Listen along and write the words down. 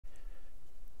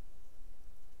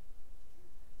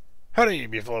Howdy,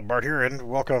 beautiful Bart here, and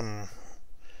welcome.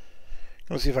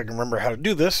 Let's see if I can remember how to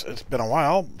do this. It's been a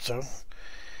while, so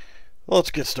let's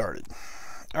get started.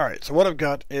 Alright, so what I've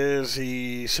got is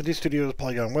the Synty Studios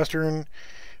Polygon Western.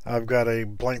 I've got a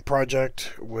blank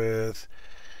project with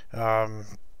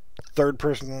third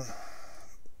person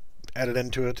added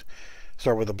into it.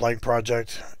 Start with a blank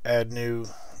project, add new,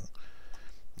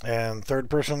 and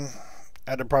third person,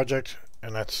 add a project,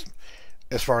 and that's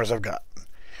as far as I've got.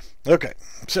 Okay,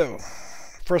 so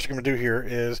first thing I'm going to do here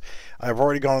is I've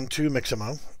already gone to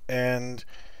Mixamo, and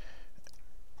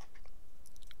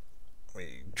let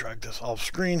me drag this off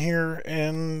screen here,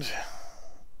 and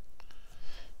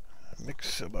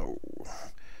Mixamo. When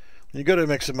you go to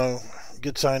Mixamo,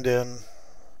 get signed in,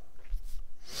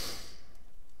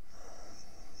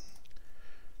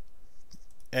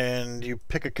 and you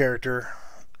pick a character.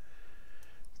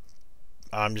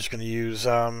 I'm just going to use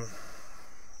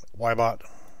Ybot,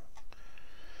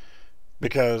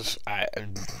 because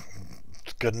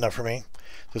it's good enough for me.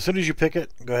 So as soon as you pick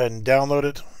it, go ahead and download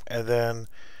it, and then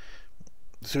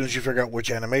as soon as you figure out which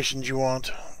animations you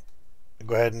want,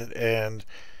 go ahead and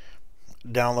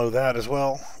download that as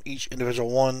well, each individual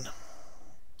one.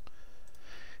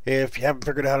 If you haven't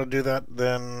figured out how to do that,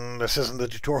 then this isn't the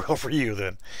tutorial for you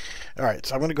then. Alright,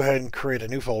 so I'm going to go ahead and create a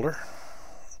new folder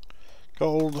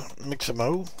called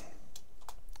Mixamo.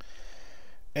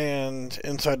 And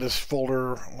inside this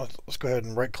folder, let's go ahead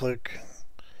and right click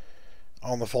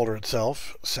on the folder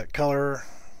itself, set color.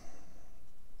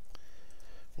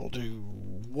 We'll do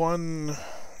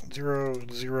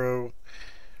 100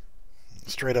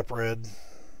 straight up red,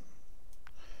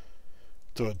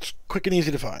 so it's quick and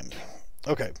easy to find.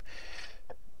 Okay,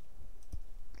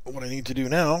 what I need to do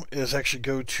now is actually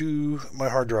go to my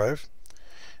hard drive.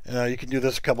 You can do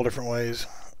this a couple different ways.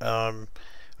 I'm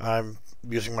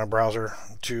using my browser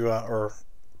to,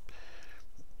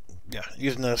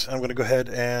 using this. I'm going to go ahead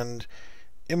and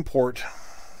import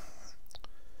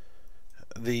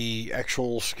the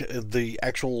actual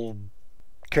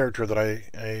character that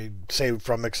I saved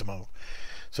from Mixamo.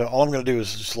 So all I'm going to do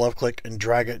is just left click and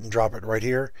drag it and drop it right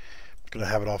here. I'm going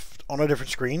to have it off on a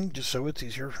different screen just so it's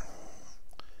easier.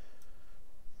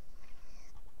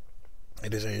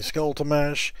 It is a skeletal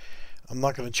mesh. I'm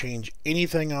not going to change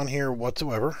anything on here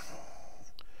whatsoever.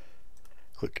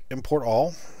 Click import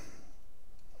all,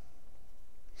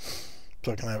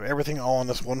 so I can have everything all in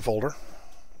this one folder.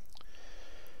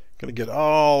 Gonna get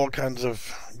all kinds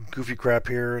of goofy crap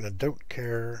here, and I don't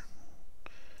care.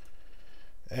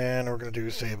 And we're gonna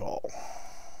do save all.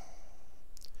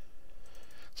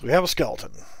 So we have a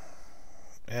skeleton,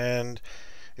 and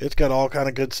it's got all kind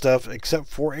of good stuff except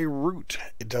for a root.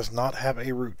 It does not have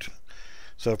a root.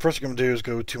 So first thing I'm gonna do is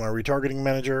go to my retargeting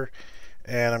manager,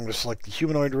 and I'm gonna select the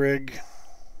humanoid rig.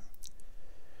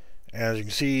 As you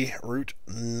can see, root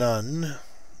none.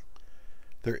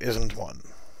 There isn't one.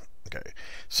 Okay,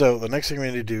 so the next thing we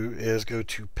need to do is go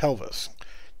to pelvis.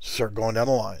 Start going down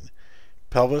the line.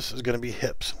 Pelvis is going to be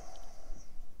hips.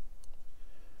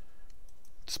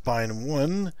 Spine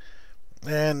 1.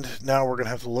 And now we're going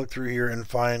to have to look through here and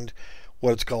find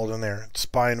what it's called in there.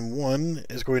 Spine 1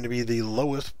 is going to be the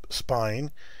lowest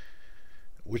spine,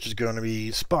 which is going to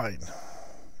be spine.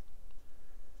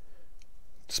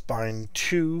 Spine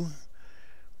 2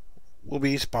 will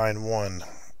be spine 1.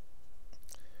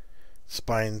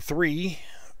 Spine 3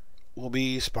 will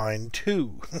be spine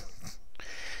 2.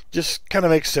 Just kind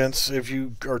of makes sense if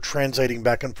you are translating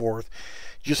back and forth.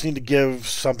 You just need to give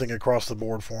something across the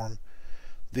board for them.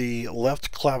 The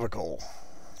left clavicle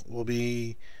will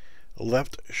be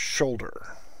left shoulder.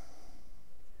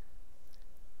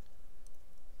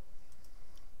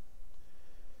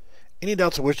 Any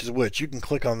doubts of which is which, you can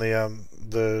click on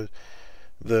the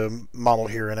model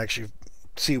here and actually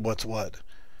see what's what.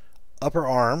 Upper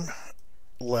arm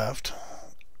left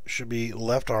should be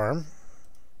left arm.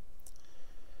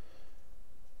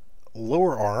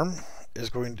 Lower arm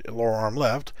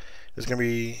left is going to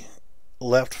be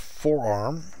left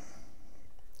forearm.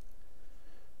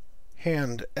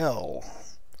 Hand L.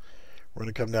 We're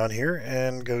going to come down here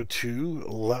and go to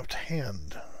left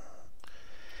hand.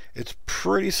 It's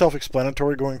pretty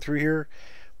self-explanatory going through here,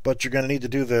 but you're going to need to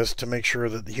do this to make sure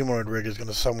that the humanoid rig is going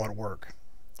to somewhat work.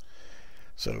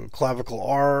 So clavicle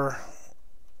R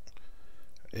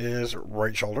is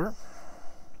right shoulder.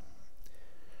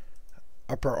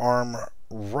 Upper arm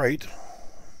right.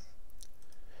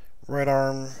 Right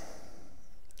arm.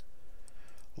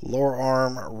 Lower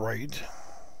arm right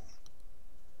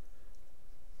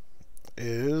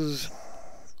is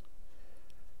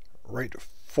right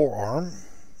forearm.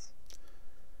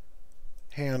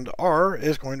 Hand R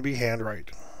is going to be hand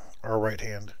right, or right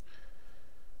hand.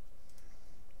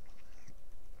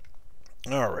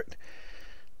 Alright.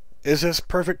 Is this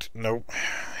perfect? Nope.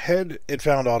 Head, it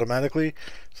found automatically,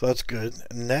 so that's good.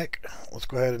 Neck, let's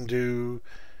go ahead and do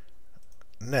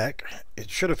neck. It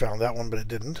should have found that one, but it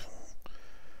didn't.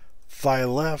 Thigh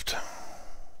left.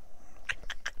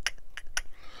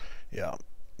 Yeah.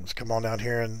 Let's come on down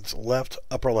here and it's left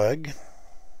upper leg.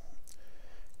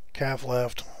 Calf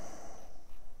left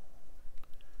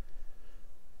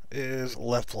is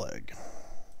left leg.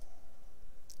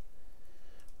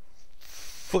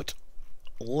 Foot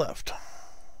left.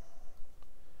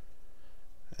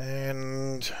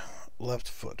 And left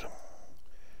foot.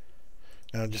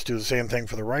 Now just do the same thing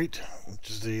for the right,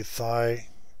 which is the thigh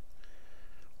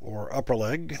or upper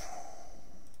leg.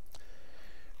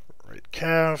 Right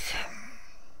calf.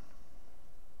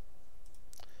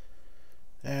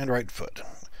 And right foot.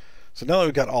 So now that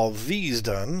we've got all these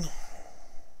done,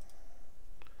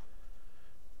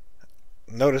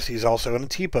 notice he's also in a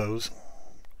T-pose.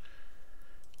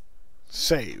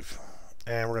 Save.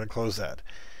 And we're going to close that.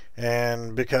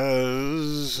 And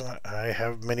because I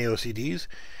have many OCDs,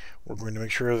 we're going to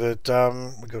make sure that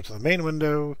we go to the main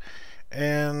window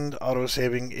and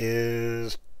auto-saving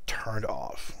is turned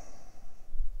off.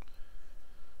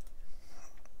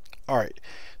 Alright,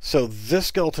 so this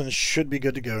skeleton should be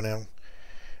good to go now.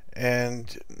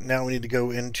 And now we need to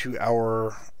go into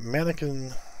our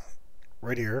mannequin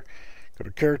right here. Go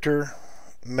to character,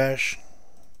 mesh,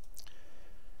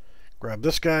 grab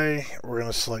this guy. We're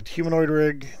going to select humanoid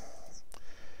rig.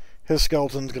 His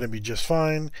skeleton's going to be just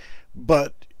fine,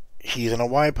 but he's in a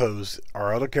Y pose.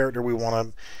 Our other character we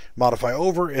want to modify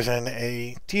over is in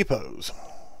a T pose.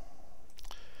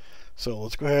 So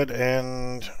let's go ahead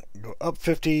and go up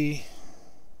 50,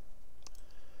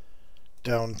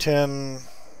 down 10,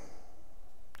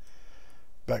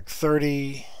 back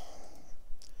 30,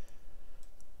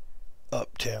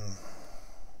 up 10.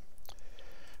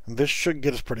 And this should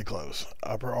get us pretty close.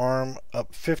 Upper arm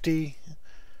up 50,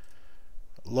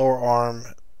 lower arm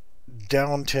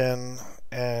down 10,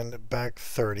 and back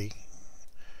 30.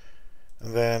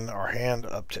 And then our hand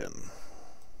up 10.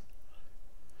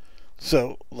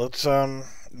 So let's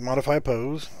modify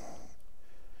pose,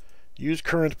 use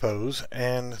current pose,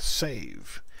 and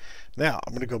save. Now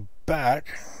I'm going to go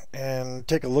back and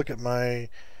take a look at my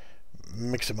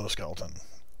Mixamo skeleton.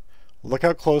 Look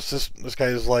how close this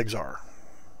guy's legs are.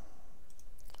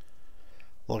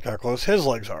 Look how close his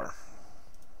legs are.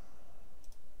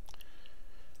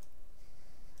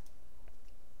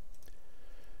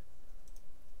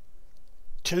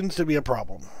 Tends to be a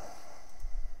problem.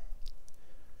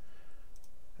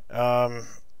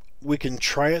 We can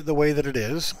try it the way that it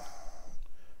is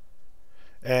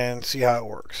and see how it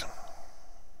works.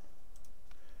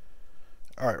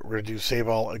 Alright, we're going to do save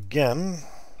all again.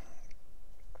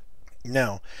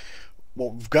 Now,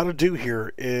 what we've got to do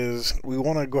here is we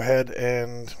want to go ahead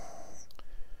and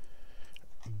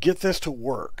get this to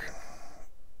work.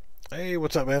 Hey,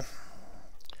 what's up, man?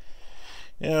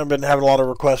 Yeah, I've been having a lot of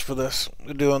requests for this.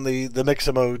 We're doing the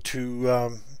Mixamo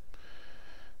to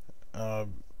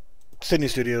Synty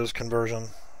Studios conversion.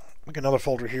 Make another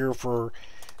folder here for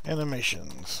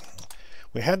animations.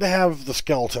 We had to have the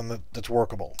skeleton that's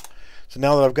workable. So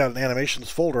now that I've got an animations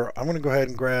folder, I'm going to go ahead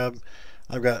and grab,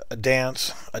 I've got a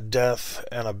dance, a death,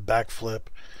 and a backflip.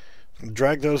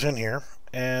 Drag those in here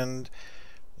and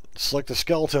select the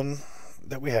skeleton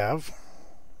that we have,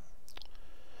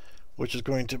 which is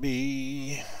going to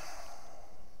be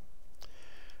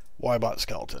Ybot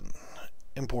skeleton.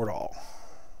 Import all.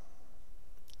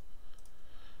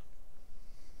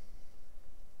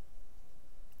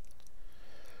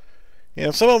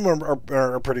 Yeah, some of them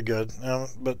are pretty good,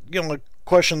 but you know, like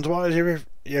questions wise,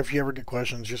 if you ever get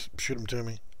questions, just shoot them to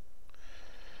me.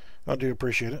 I do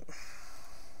appreciate it.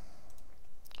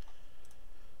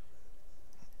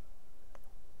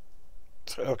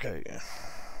 Okay.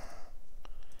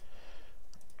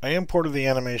 I imported the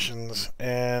animations,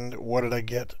 and what did I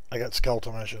get? I got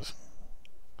skeletal meshes.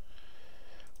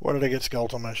 What did I get?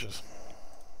 Skeletal meshes.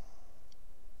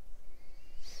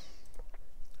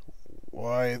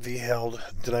 Why the hell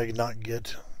did I not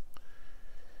get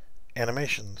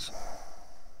animations?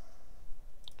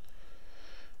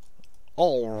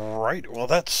 Alright, well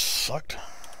that sucked.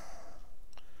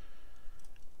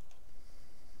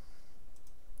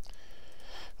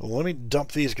 Well, let me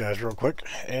dump these guys real quick,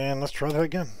 and let's try that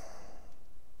again.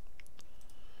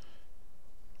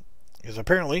 Because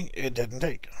apparently it didn't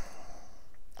take.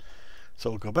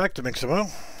 So we'll go back to Mixamo.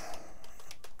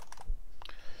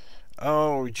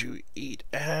 Oh, would you eat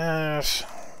ass?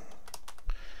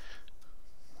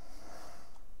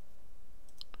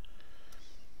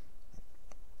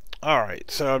 Alright,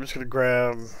 so I'm just going to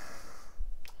grab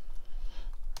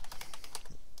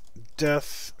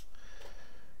death.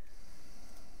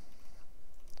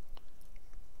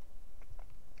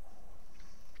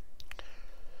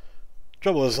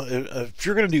 Trouble is, if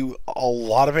you're going to do a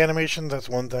lot of animations, that's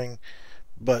one thing,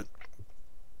 but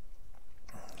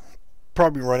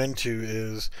probably run into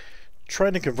is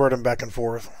trying to convert them back and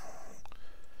forth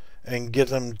and get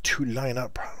them to line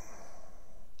up.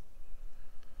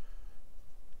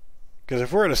 Because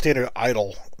if we're at a state of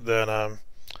idle, then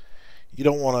you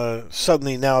don't want to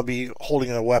suddenly now be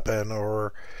holding a weapon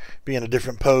or be in a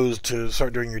different pose to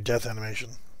start doing your death animation.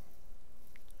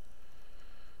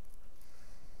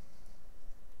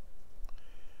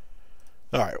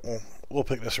 Alright, well, we'll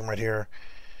pick this one right here.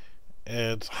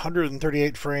 It's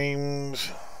 138 frames.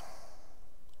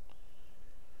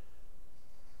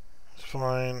 It's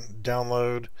fine.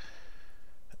 Download.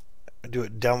 Do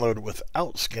it download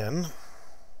without skin.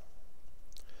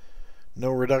 No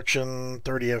reduction,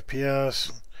 30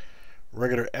 FPS.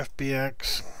 Regular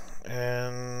FBX.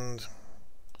 And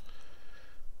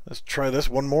let's try this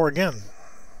one more again.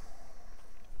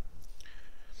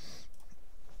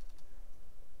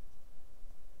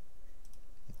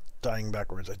 Dying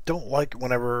backwards. I don't like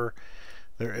whenever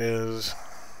there is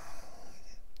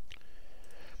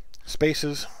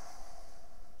spaces.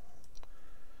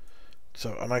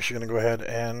 So I'm actually going to go ahead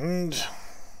and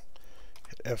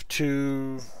hit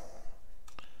F2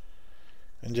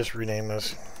 and just rename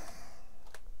this.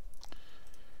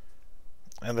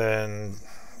 And then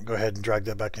go ahead and drag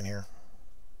that back in here.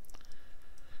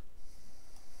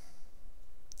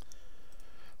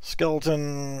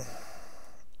 Skeleton.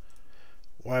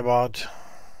 Ybot,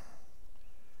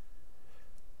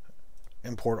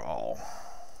 import all.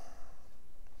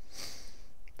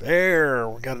 There,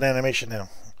 we got an animation now.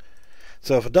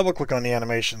 So if I double click on the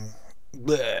animation,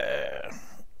 bleh,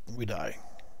 we die.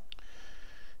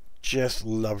 Just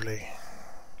lovely.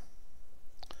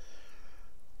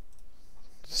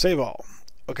 Save all.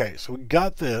 Okay, so we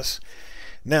got this.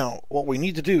 Now, what we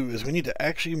need to do is we need to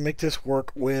actually make this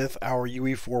work with our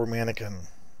UE4 mannequin.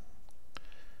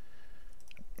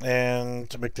 And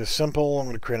to make this simple, I'm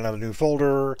going to create another new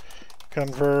folder,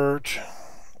 convert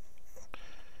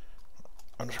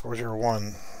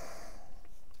 _01.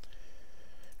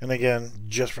 And again,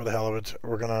 just for the hell of it,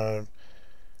 we're going to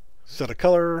set a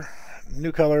color,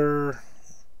 new color,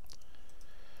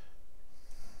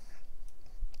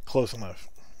 close enough.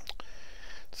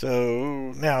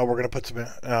 So now we're going to put some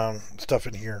stuff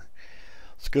in here.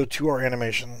 Let's go to our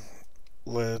animation.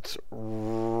 Let's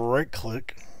right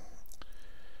click.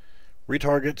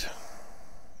 Retarget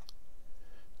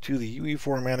to the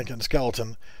UE4 mannequin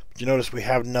skeleton, but you notice we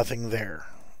have nothing there.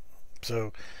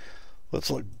 So let's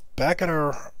look back at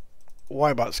our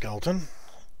Ybot skeleton.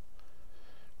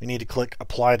 We need to click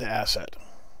Apply to Asset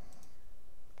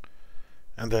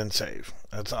and then save.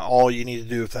 That's all you need to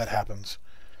do if that happens.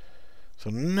 So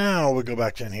now we go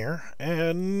back in here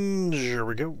and here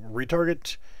we go,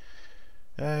 retarget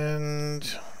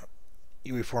and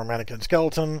UE4 mannequin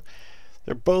skeleton.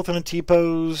 They're both in a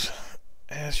T-pose.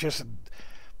 It's just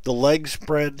the leg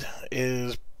spread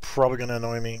is probably going to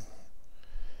annoy me.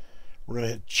 We're going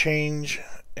to hit change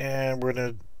and we're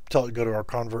going to tell it to go to our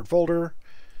convert folder.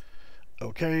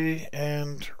 Okay,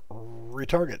 and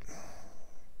retarget.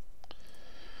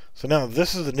 So now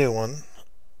this is the new one.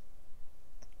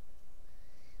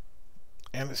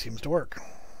 And it seems to work.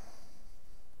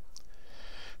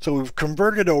 So we've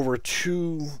converted over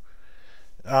to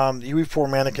the UE4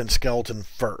 mannequin skeleton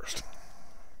first.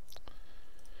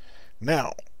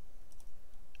 Now,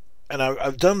 and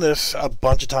I've done this a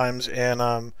bunch of times, and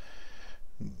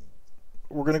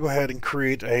we're going to go ahead and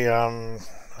create a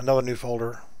another new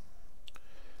folder.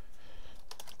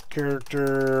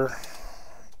 Character,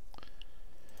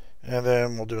 and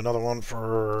then we'll do another one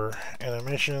for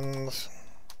animations.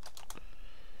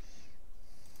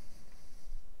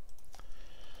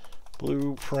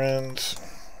 Blueprints.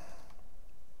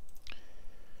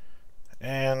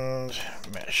 And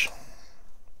mesh.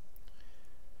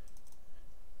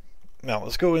 Now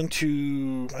let's go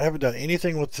into, I haven't done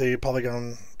anything with the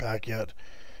polygon pack yet.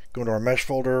 Go into our mesh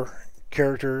folder,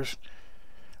 characters.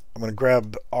 I'm going to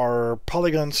grab our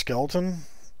polygon skeleton.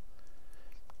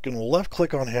 Going to left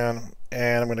click on him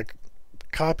and I'm going to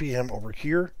copy him over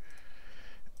here.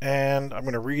 And I'm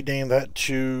going to rename that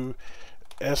to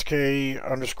sk_polygon.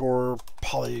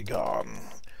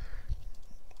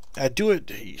 I do it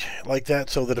like that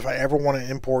so that if I ever want to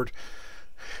import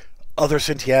other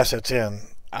Synty assets in,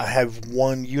 I have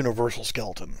one universal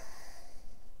skeleton.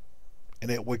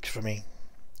 And it works for me.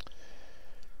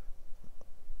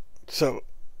 So,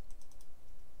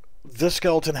 this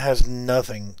skeleton has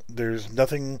nothing. There's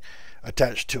nothing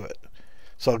attached to it.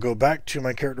 So I'll go back to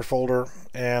my character folder,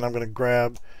 and I'm going to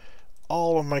grab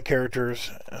all of my characters'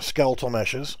 skeletal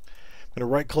meshes. I'm going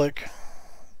to right click,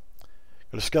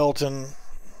 go to skeleton,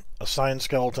 assign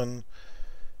skeleton,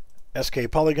 SK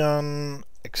polygon,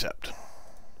 accept.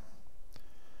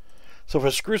 So if I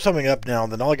screw something up now,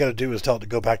 then all I got to do is tell it to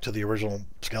go back to the original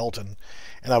skeleton,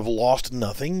 and I've lost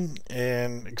nothing,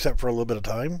 and except for a little bit of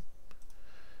time,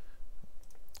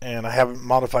 and I haven't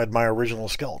modified my original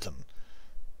skeleton.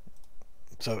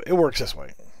 So it works this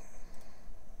way.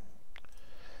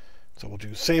 So we'll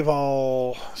do save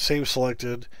all, save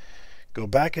selected, go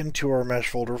back into our mesh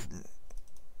folder.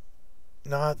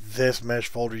 Not this mesh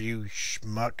folder, you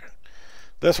schmuck.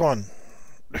 This one.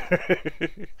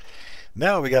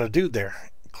 Now we got a dude there.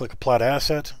 Click apply to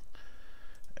asset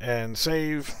and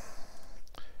save.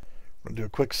 We'll do a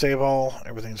quick save all.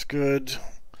 Everything's good.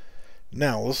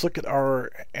 Now let's look at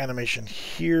our animation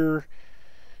here.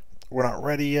 We're not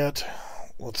ready yet.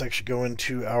 Let's actually go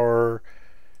into our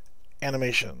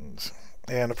animations.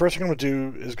 And the first thing I'm going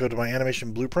to do is go to my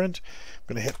animation blueprint.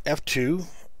 I'm going to hit F2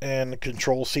 and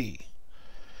Control C.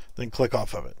 Then click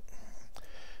off of it.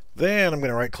 Then I'm going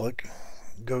to right click,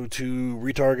 go to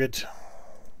retarget,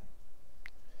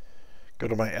 go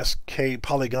to my SK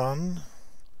polygon,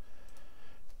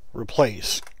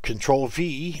 replace, Control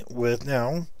V with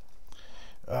now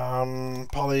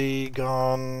polygon,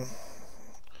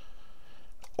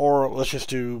 or let's just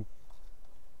do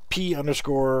P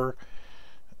underscore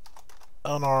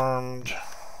unarmed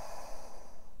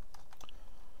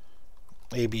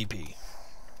ABP.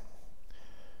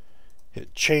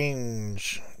 Hit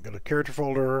change, go to character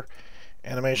folder,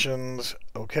 animations,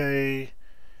 OK,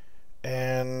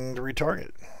 and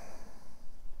retarget.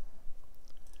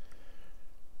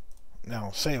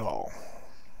 Now save all.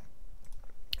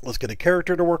 Let's get a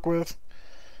character to work with.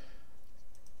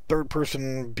 Third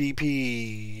person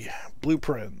BP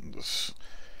blueprints.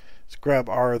 Let's grab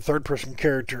our third person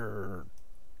character,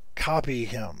 copy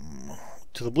him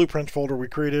to the blueprint folder we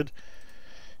created.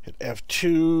 Hit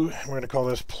F2. We're going to call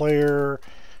this player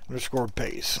underscore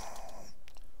base.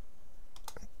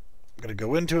 I'm going to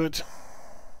go into it.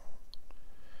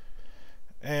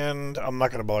 And I'm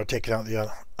not going to bother taking out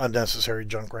the unnecessary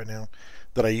junk right now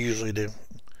that I usually do.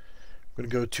 I'm going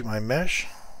to go to my mesh.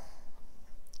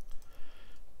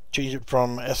 Change it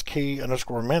from SK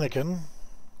underscore mannequin.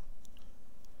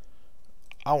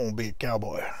 I want to be a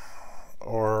cowboy.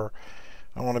 Or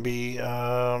I want to be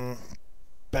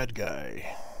bad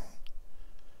guy.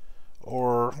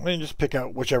 Or let me just pick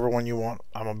out whichever one you want.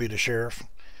 I'm going to be the sheriff.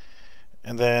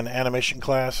 And then animation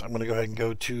class, I'm going to go ahead and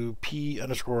go to P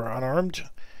underscore unarmed.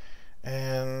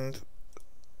 And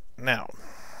now,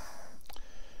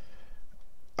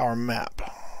 our map.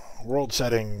 World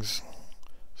settings.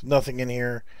 There's nothing in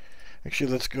here.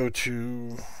 Actually, let's go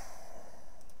to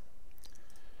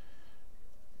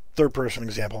third person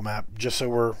example map, just so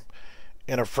we're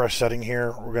in a fresh setting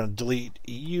here. We're going to delete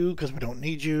EU because we don't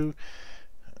need you.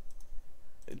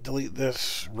 Delete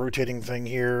this rotating thing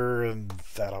here and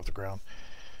that off the ground.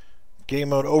 Game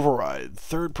mode override.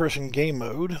 Third person game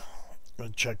mode. I'm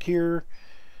going to check here.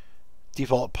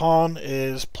 Default pawn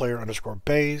is player underscore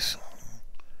base.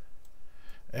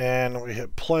 And we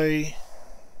hit play.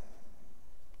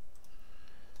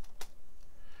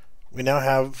 We now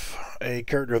have a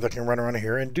character that can run around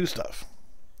here and do stuff.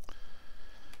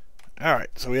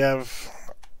 Alright, so we have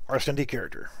our Synty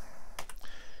character.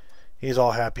 He's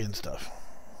all happy and stuff.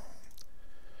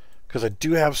 Because I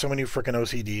do have so many freaking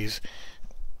OCDs.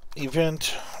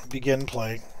 Event, begin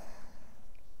play.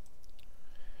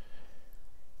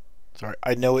 Sorry,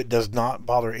 I know it does not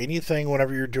bother anything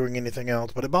whenever you're doing anything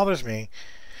else, but it bothers me.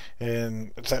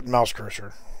 And it's that mouse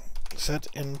cursor. Set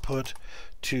input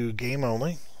to game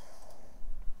only.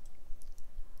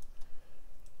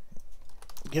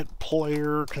 Get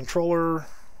player controller.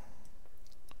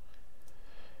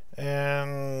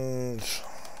 And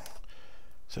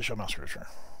say show mouse cursor.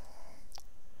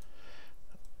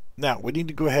 Now, we need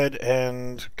to go ahead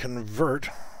and convert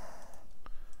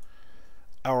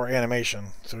our animation.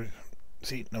 So,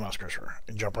 see, no mouse cursor.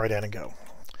 And jump right in and go.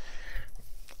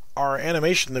 Our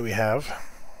animation that we have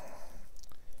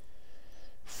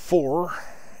for,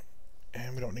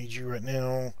 and we don't need you right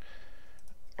now,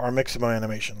 our Mixamo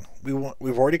animation.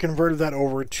 We've already converted that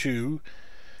over to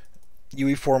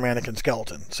UE4 mannequin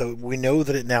skeleton. So we know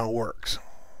that it now works.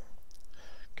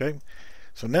 Okay,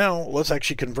 so now let's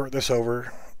actually convert this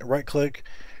over. Right click,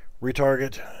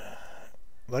 retarget,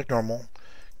 like normal.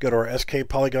 Go to our SK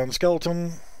polygon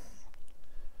skeleton.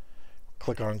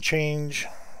 Click on change.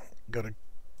 Go to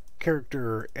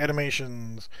character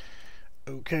animations.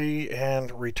 Okay, and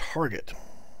retarget.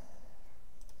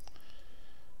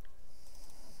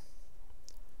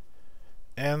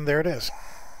 And there it is.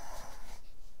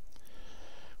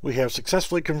 We have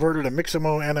successfully converted a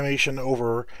Mixamo animation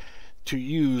over to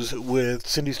use with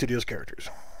Synty Studios characters.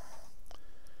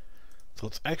 So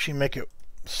let's actually make it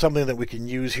something that we can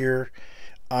use here.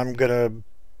 I'm going to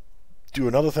do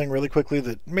another thing really quickly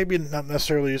that maybe not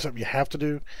necessarily something you have to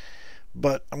do,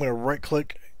 but I'm going to right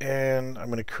click and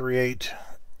I'm going to create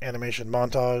animation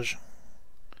montage.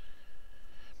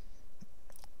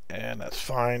 And that's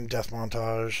fine. Death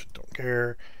montage, don't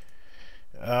care.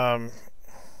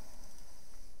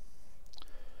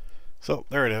 So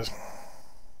there it is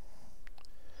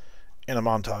in a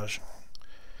montage.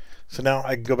 So now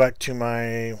I can go back to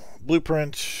my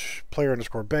blueprint, player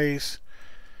underscore base,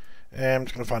 and I'm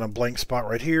just going to find a blank spot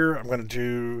right here. I'm going to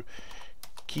do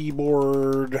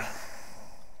keyboard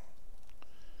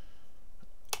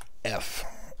F.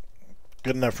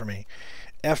 Good enough for me.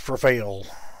 F for fail.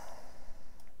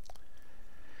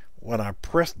 When I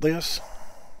press this,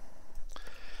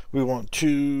 we want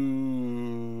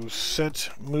to set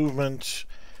movement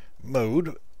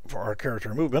mode for our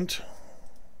character movement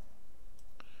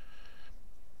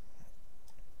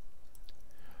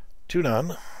to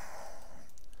none.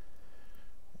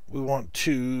 We want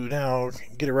to now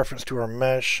get a reference to our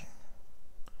mesh.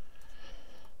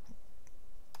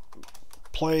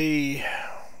 Play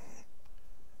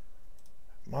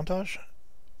montage?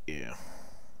 Yeah.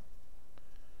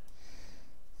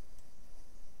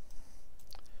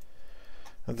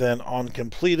 And then on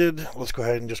completed, let's go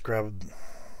ahead and just grab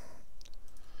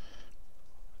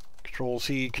Control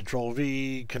C, Control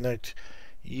V, connect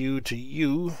U to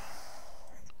U,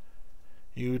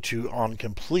 U to on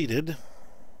completed,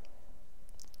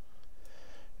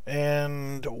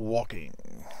 and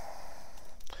walking.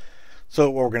 So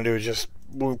what we're going to do is just,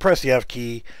 when we press the F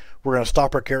key, we're going to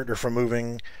stop our character from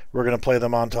moving, we're going to play the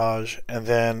montage, and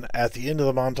then at the end of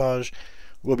the montage,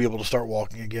 we'll be able to start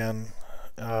walking again.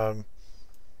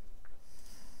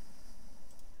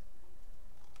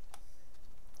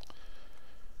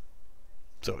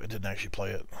 So it didn't actually play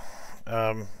it.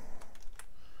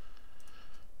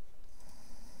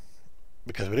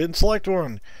 Because we didn't select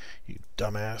one, you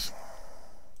dumbass.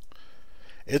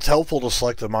 It's helpful to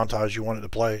select the montage you want it to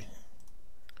play.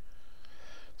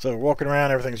 So we're walking around,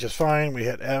 everything's just fine. We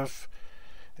hit F,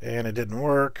 and it didn't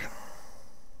work.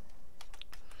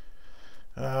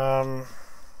 Short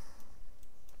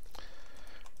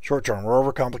term, we're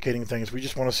overcomplicating things. We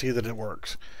just want to see that it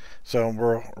works. So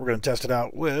we're going to test it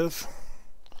out with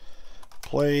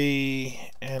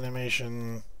play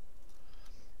animation,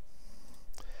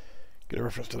 get a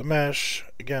reference to the mesh.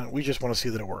 Again, we just want to see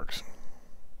that it works.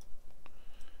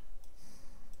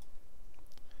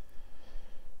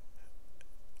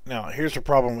 Now, here's the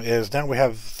problem is now we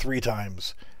have 3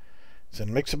 times. Is it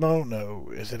in Mixamo?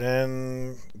 No. Is it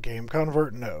in Game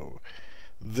Convert? No.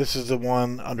 This is the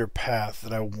one under path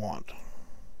that I want.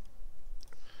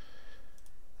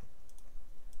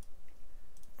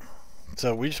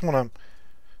 So we just want to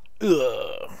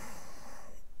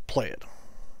play it.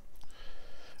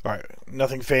 Alright,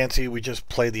 nothing fancy, we just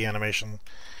play the animation.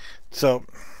 So,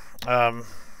 can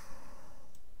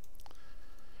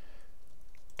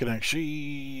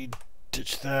actually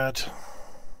ditch that.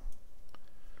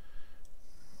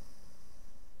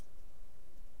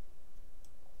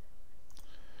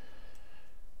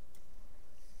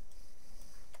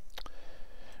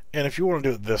 And if you want to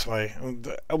do it this way,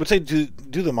 I would say do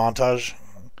the montage.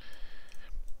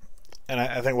 And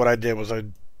I think what I did was I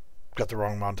got the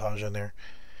wrong montage in there.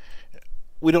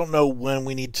 We don't know when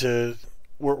we need to...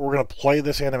 We're going to play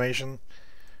this animation.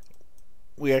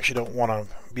 We actually don't want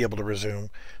to be able to resume.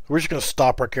 We're just going to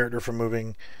stop our character from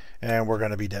moving, and we're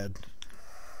going to be dead.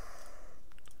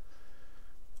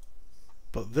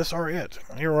 But this are it.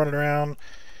 You're running around,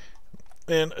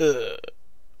 and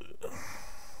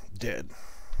dead.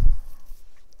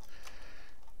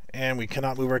 And we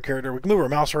cannot move our character. We can move our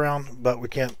mouse around, but we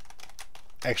can't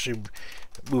actually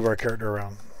move our character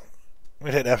around.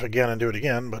 We'd hit F again and do it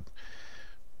again, but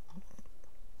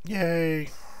yay!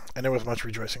 And there was much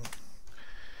rejoicing.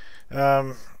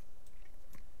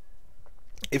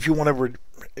 If you want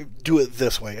to do it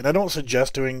this way, and I don't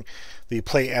suggest doing the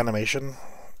play animation,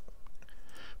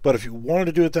 but if you wanted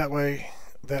to do it that way,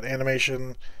 that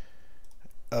animation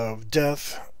of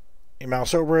death, you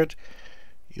mouse over it,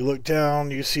 you look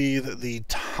down, you see that the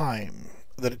time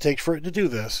that it takes for it to do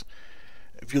this.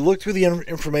 If you look through the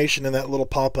information in that little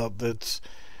pop-up that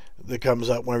comes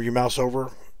up whenever you mouse over,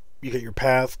 you get your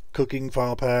path, cooking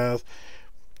file path,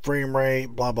 frame rate,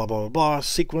 blah, blah, blah, blah, blah,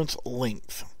 sequence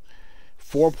length.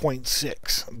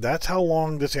 4.6. That's how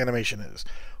long this animation is.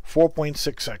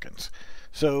 4.6 seconds.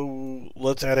 So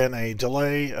let's add in a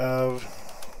delay of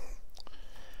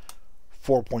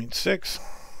 4.6.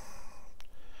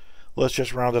 Let's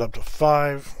just round it up to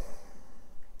 5.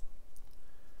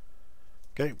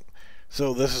 Okay,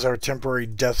 so this is our temporary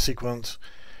death sequence,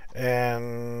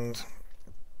 and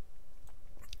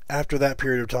after that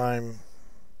period of time,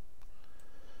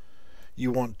 you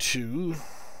want to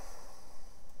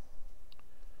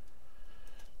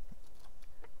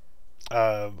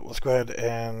let's go ahead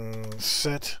and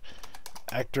set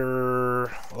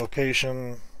actor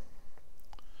location,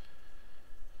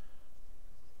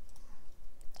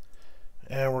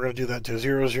 and we're going to do that to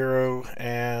 00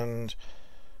 and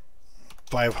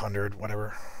 500,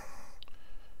 whatever.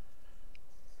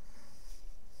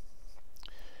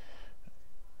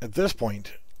 At this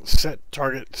point, set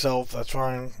target self, that's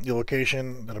fine. The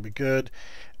location, that'll be good.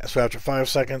 So after 5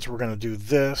 seconds, we're going to do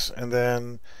this, and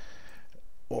then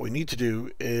what we need to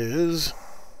do is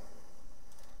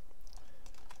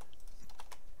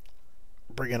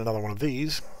bring in another one of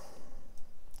these.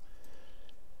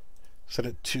 Set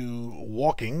it to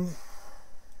walking.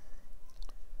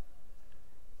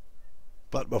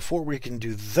 But before we can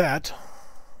do that,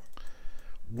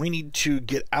 we need to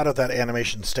get out of that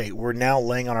animation state. We're now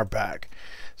laying on our back.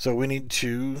 So we need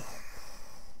to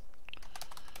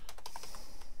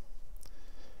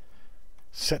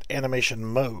set animation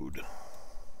mode.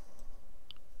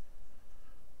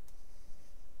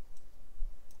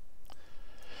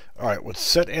 Alright, with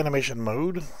set animation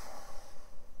mode,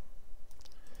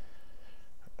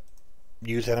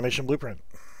 use animation blueprint.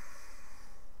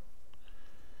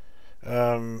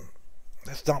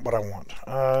 That's not what I want.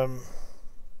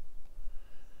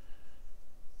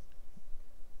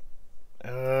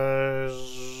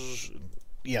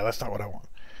 Yeah, that's not what I want.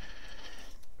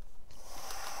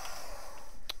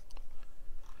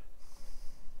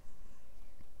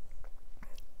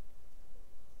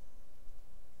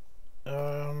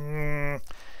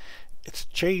 It's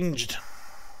changed.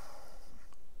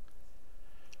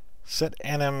 Set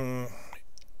anim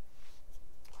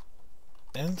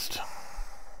inst.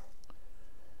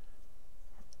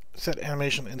 Set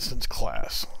animation instance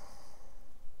class.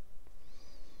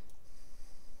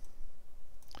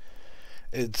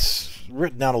 It's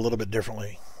written out a little bit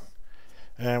differently,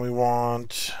 and we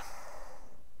want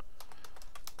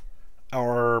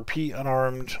our P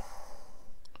unarmed.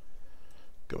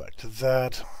 Go back to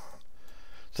that.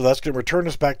 So that's going to return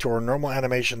us back to our normal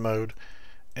animation mode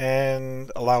and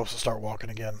allow us to start walking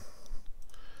again.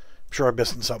 I'm sure I'm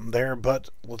missing something there, but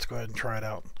let's go ahead and try it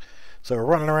out. So we're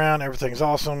running around, everything's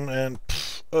awesome, and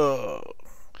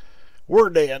we're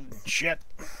dead. Shit.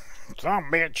 Some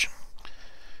bitch.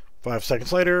 5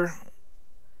 seconds later,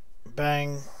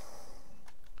 bang,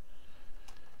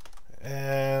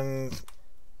 and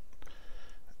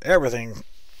everything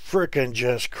frickin'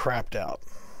 just crapped out.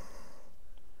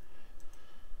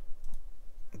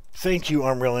 Thank you,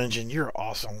 Unreal Engine. You're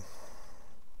awesome.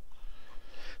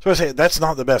 So I say that's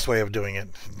not the best way of doing it.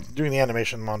 Doing the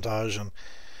animation montage and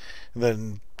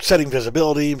then setting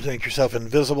visibility, make yourself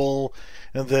invisible,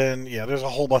 and then yeah, there's a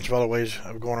whole bunch of other ways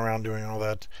of going around doing all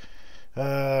that.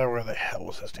 Where the hell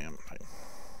was this damn thing?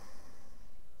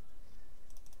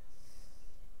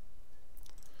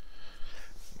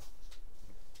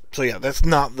 So yeah, that's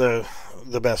not the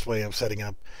best way of setting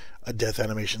up a death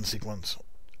animation sequence.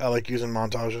 I like using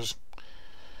montages.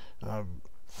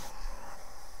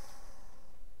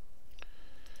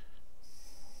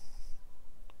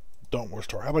 Don't worse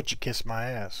store. How about you kiss my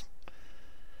ass?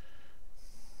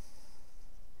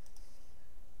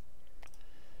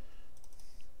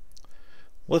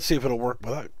 Let's see if it'll work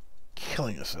without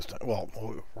killing us this time. Well,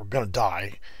 we're going to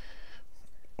die.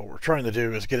 What we're trying to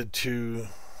do is get it to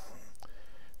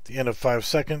the end of 5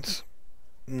 seconds.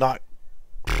 Not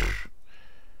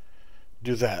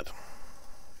do that.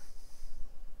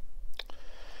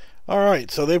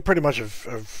 Alright, so they pretty much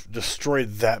have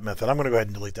destroyed that method. I'm going to go ahead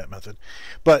and delete that method.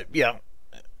 But, yeah,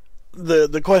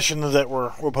 the questions that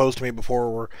were posed to me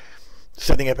before were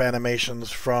setting up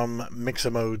animations from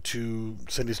Mixamo to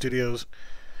Synty Studios.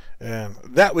 And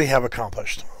that we have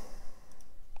accomplished.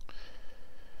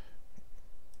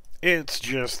 It's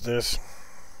just this.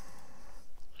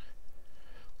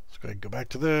 Let's go ahead and go back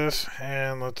to this,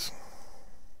 and let's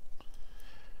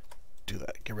do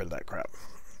that. Get rid of that crap.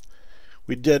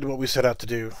 We did what we set out to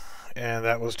do, and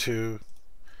that was to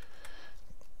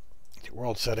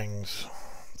world settings,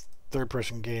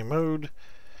 third-person game mode,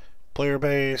 player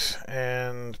base,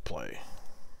 and play.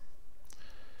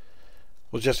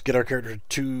 We'll just get our character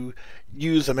to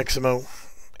use a Mixamo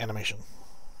animation.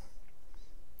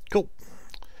 Cool.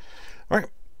 Alright.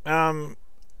 I'm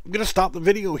going to stop the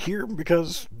video here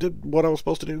because I did what I was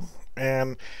supposed to do.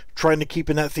 And trying to keep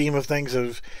in that theme of things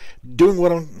of doing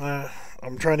what I'm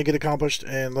I'm trying to get accomplished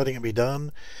and letting it be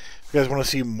done. If you guys want to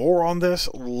see more on this,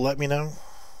 let me know.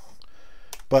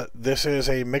 But this is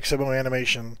a Mixamo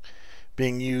animation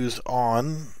being used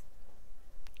on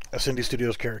a Synty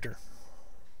Studios character.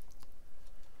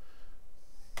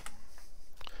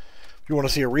 If you want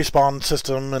to see a respawn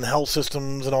system and health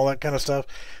systems and all that kind of stuff,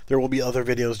 there will be other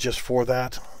videos just for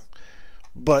that.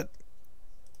 But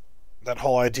that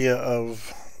whole idea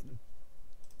of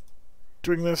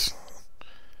doing this,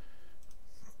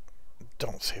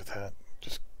 don't save that.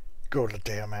 Just go to the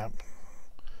damn app.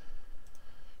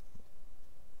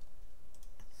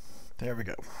 There we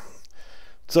go.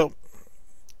 So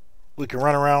we can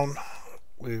run around.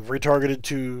 We've retargeted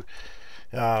to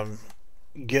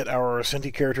get our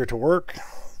Synty character to work,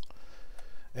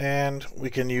 and we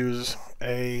can use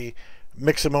a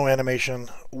Mixamo animation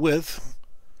with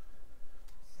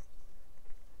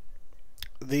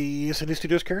the Synty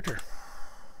Studios character.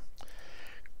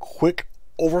 Quick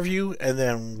overview, and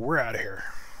then we're out of here.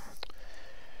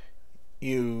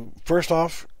 You first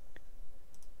off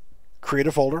create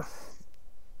a folder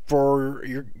for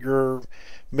your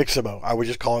Mixamo. I would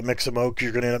just call it Mixamo because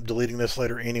you're going to end up deleting this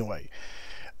later anyway.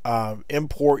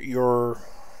 Import your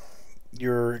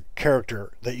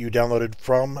character that you downloaded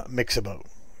from Mixamo.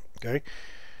 Okay.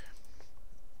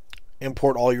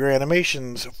 Import all your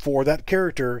animations for that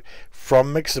character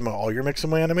from Mixamo. All your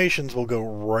Mixamo animations will go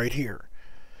right here.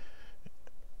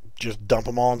 Just dump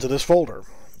them all into this folder.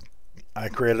 I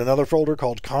created another folder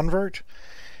called Convert.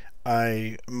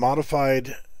 I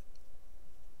modified,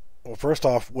 well, first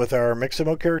off, with our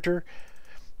Mixamo character,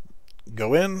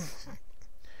 go in,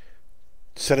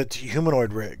 set it to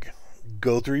humanoid rig.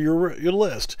 Go through your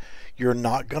list. You're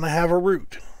not going to have a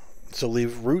root, so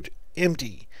leave root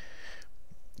empty.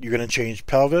 You're going to change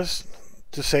pelvis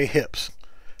to say hips,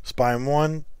 spine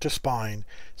 1 to spine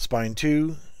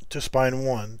 2 to spine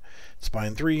 1,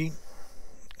 spine 3,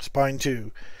 spine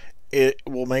 2. It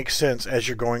will make sense as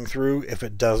you're going through. If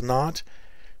it does not,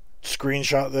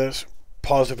 screenshot this,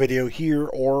 pause the video here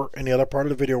or any other part of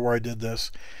the video where I did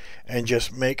this, and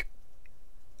just make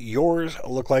yours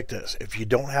look like this. If you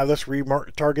don't have this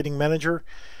retargeting manager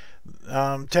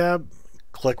tab,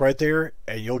 click right there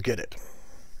and you'll get it.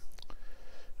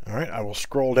 Alright, I will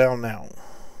scroll down now.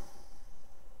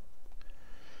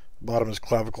 Bottom is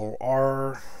clavicle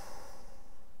R.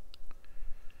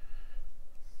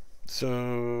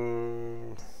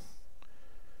 So,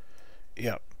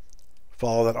 yeah,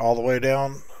 follow that all the way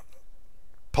down.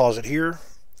 Pause it here.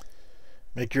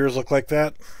 Make yours look like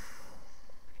that.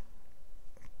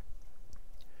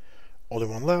 Only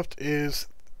one left is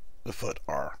the foot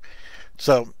R.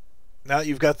 So, now that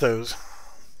you've got those,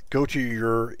 go to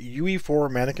your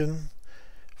UE4 mannequin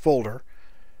folder.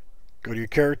 Go to your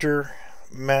character,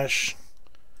 mesh,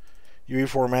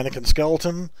 UE4 mannequin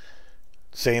skeleton.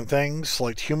 Same thing,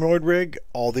 select humanoid rig.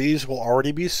 All these will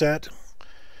already be set.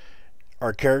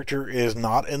 Our character is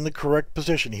not in the correct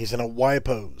position. He's in a Y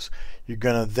pose. You're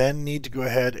going to then need to go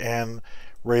ahead and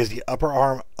raise the upper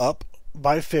arm up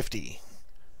by 50.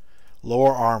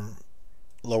 Lower arm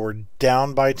lower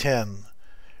down by 10.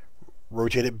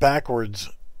 Rotate it backwards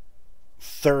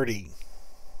 30.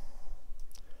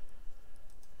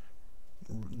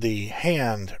 The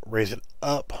hand, raise it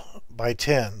up by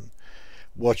 10.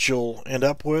 What you'll end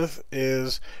up with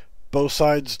is both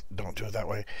sides, don't do it that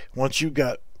way. Once you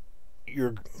got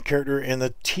your character in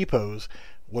the T-pose,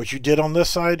 what you did on this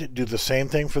side, do the same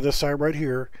thing for this side right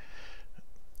here,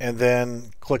 and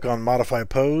then click on Modify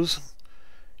Pose,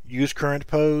 use current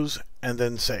pose, and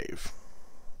then save.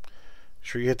 Make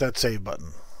sure you hit that save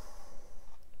button.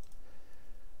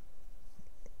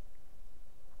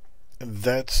 And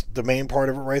that's the main part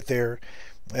of it right there.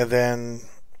 And then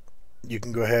you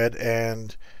can go ahead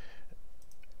and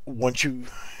once you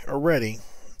are ready,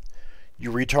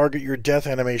 you retarget your death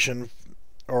animation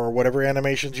or whatever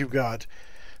animations you've got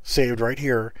saved right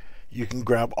here. You can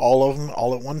grab all of them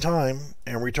all at one time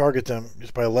and retarget them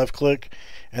just by left click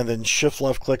and then shift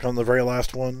left click on the very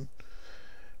last one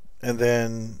and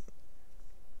then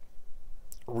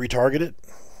retarget it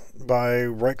by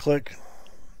right click,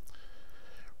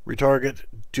 retarget,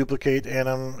 duplicate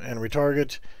anim and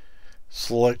retarget.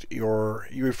 Select your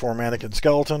UE4 mannequin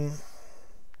skeleton,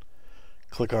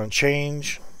 click on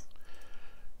change,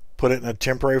 put it in a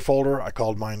temporary folder. I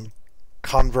called mine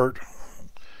convert,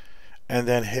 and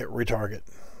then hit retarget.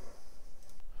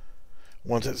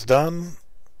 Once it's done,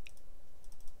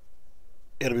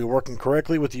 it'll be working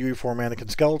correctly with the UE4 mannequin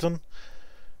skeleton.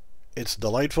 It's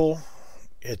delightful.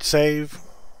 Hit save.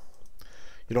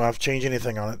 You don't have to change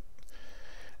anything on it.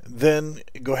 Then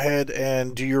go ahead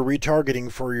and do your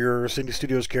retargeting for your Synty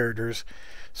Studios characters,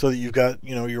 so that you've got,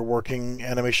 you know, your working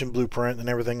animation blueprint and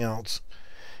everything else.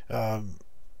 Some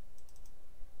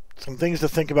things to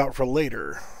think about for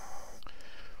later.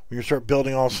 When you start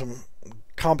building all some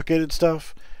complicated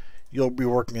stuff, you'll be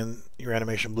working in your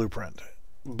animation blueprint.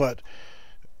 But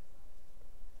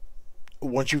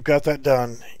once you've got that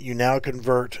done, you now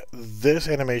convert this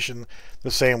animation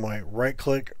the same way. Right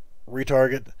click,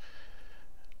 retarget,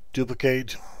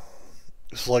 duplicate,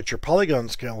 select your polygon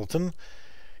skeleton,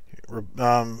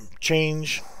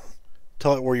 change,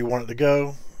 tell it where you want it to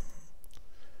go,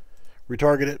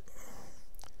 retarget it,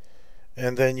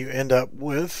 and then you end up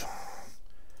with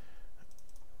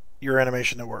your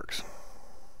animation that works.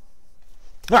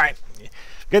 Alright,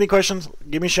 got any questions,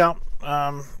 give me a shout.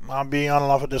 I'll be on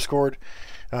and off of Discord.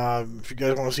 If you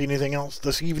guys want to see anything else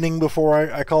this evening before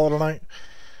I call it a night,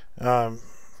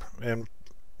 and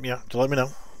yeah, to let me know.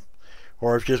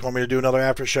 Or if you just want me to do another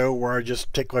after show where I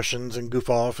just take questions and goof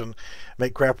off and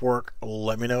make crap work,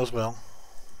 let me know as well.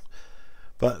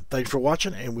 But thanks for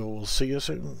watching, and we will see you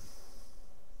soon.